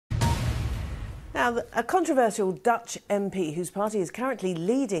Now, a controversial Dutch MP whose party is currently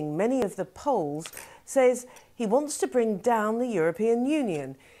leading many of the polls says he wants to bring down the European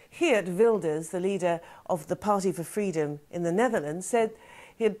Union. Geert Wilders, the leader of the Party for Freedom in the Netherlands, said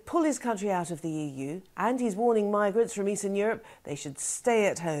he'd pull his country out of the EU, and he's warning migrants from Eastern Europe they should stay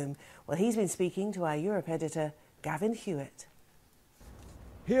at home. Well, he's been speaking to our Europe editor, Gavin Hewitt.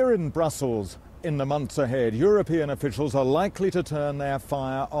 Here in Brussels, in the months ahead, European officials are likely to turn their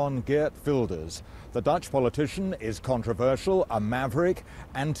fire on Geert Wilders. The Dutch politician is controversial, a maverick,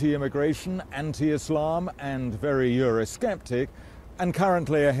 anti-immigration, anti-Islam and very Eurosceptic, and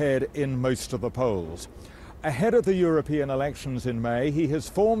currently ahead in most of the polls. Ahead of the European elections in May, he has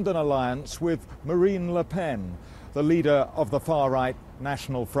formed an alliance with Marine Le Pen, the leader of the far-right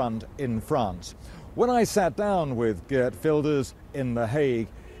National Front in France. When I sat down with Geert Wilders in The Hague,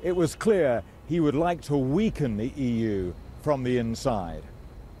 it was clear he would like to weaken the EU from the inside.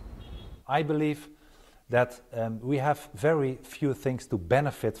 I believe that we have very few things to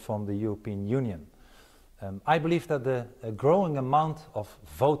benefit from the European Union. I believe that a growing amount of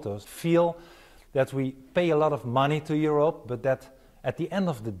voters feel that we pay a lot of money to Europe, but that at the end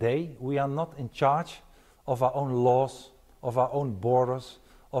of the day we are not in charge of our own laws, of our own borders,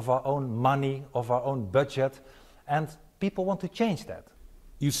 of our own money, of our own budget, and people want to change that.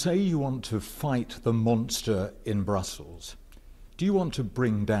 You say you want to fight the monster in Brussels. Do you want to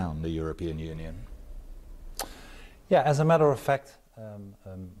bring down the European Union? Yeah, as a matter of fact,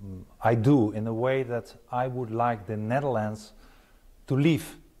 I do, in a way that I would like the Netherlands to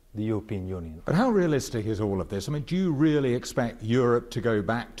leave the European Union. But how realistic is all of this? I mean, do you really expect Europe to go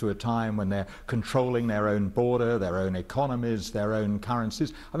back to a time when they're controlling their own border, their own economies, their own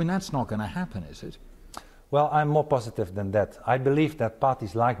currencies? I mean, that's not going to happen, is it? Well, I'm more positive than that. I believe that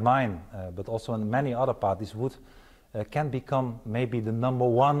parties like mine, but also many other parties, can become maybe the number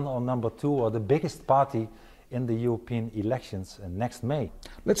one or number two or the biggest party in the European elections next May.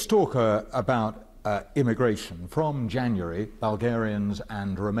 Let's talk about immigration. From January, Bulgarians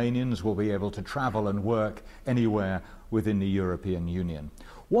and Romanians will be able to travel and work anywhere within the European Union.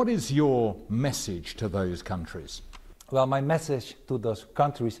 What is your message to those countries? Well, my message to those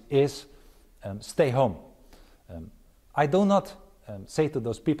countries is stay home. I do not say to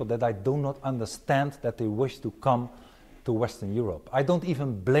those people that I do not understand that they wish to come to Western Europe. I don't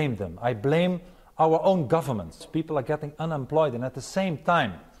even blame them. I blame our own governments. People are getting unemployed, and at the same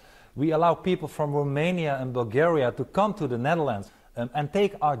time we allow people from Romania and Bulgaria to come to the Netherlands and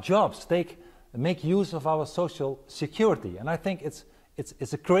take our jobs, make use of our social security. And I think it's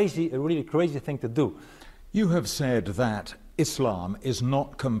a really crazy thing to do. You have said that Islam is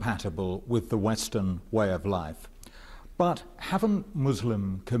not compatible with the Western way of life. But haven't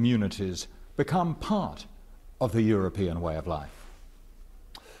Muslim communities become part of the European way of life?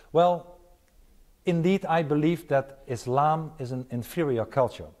 Well, indeed, I believe that Islam is an inferior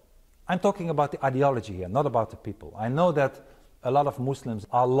culture. I'm talking about the ideology here, not about the people. I know that a lot of Muslims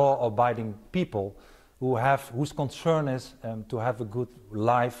are law-abiding people whose concern is to have a good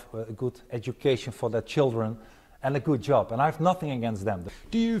life, a good education for their children, and a good job, and I have nothing against them.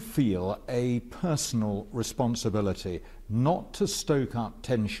 Do you feel a personal responsibility not to stoke up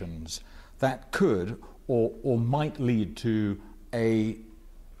tensions that could or might lead to an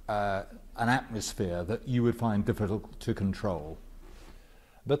atmosphere that you would find difficult to control?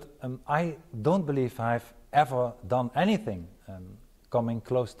 But I don't believe I've ever done anything coming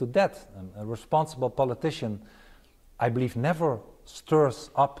close to that. A responsible politician, I believe, never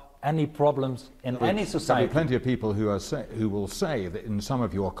stirs up any problems in any society. There are plenty of people who will say that in some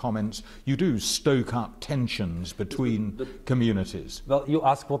of your comments you do stoke up tensions between communities. Well, you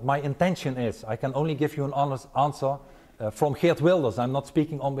ask what my intention is. I can only give you an honest answer from Geert Wilders. I'm not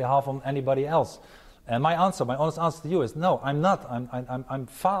speaking on behalf of anybody else. And my honest answer to you is no, I'm not. I'm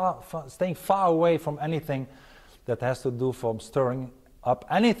staying far away from anything that has to do from stirring up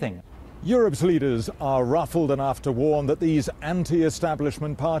anything. Europe's leaders are ruffled enough to warn that these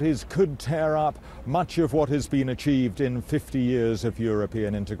anti-establishment parties could tear up much of what has been achieved in 50 years of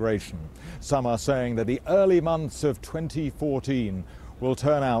European integration. Some are saying that the early months of 2014 will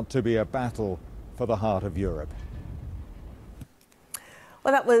turn out to be a battle for the heart of Europe.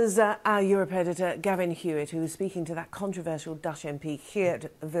 Well, that was our Europe editor, Gavin Hewitt, who was speaking to that controversial Dutch MP,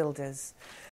 Geert Wilders.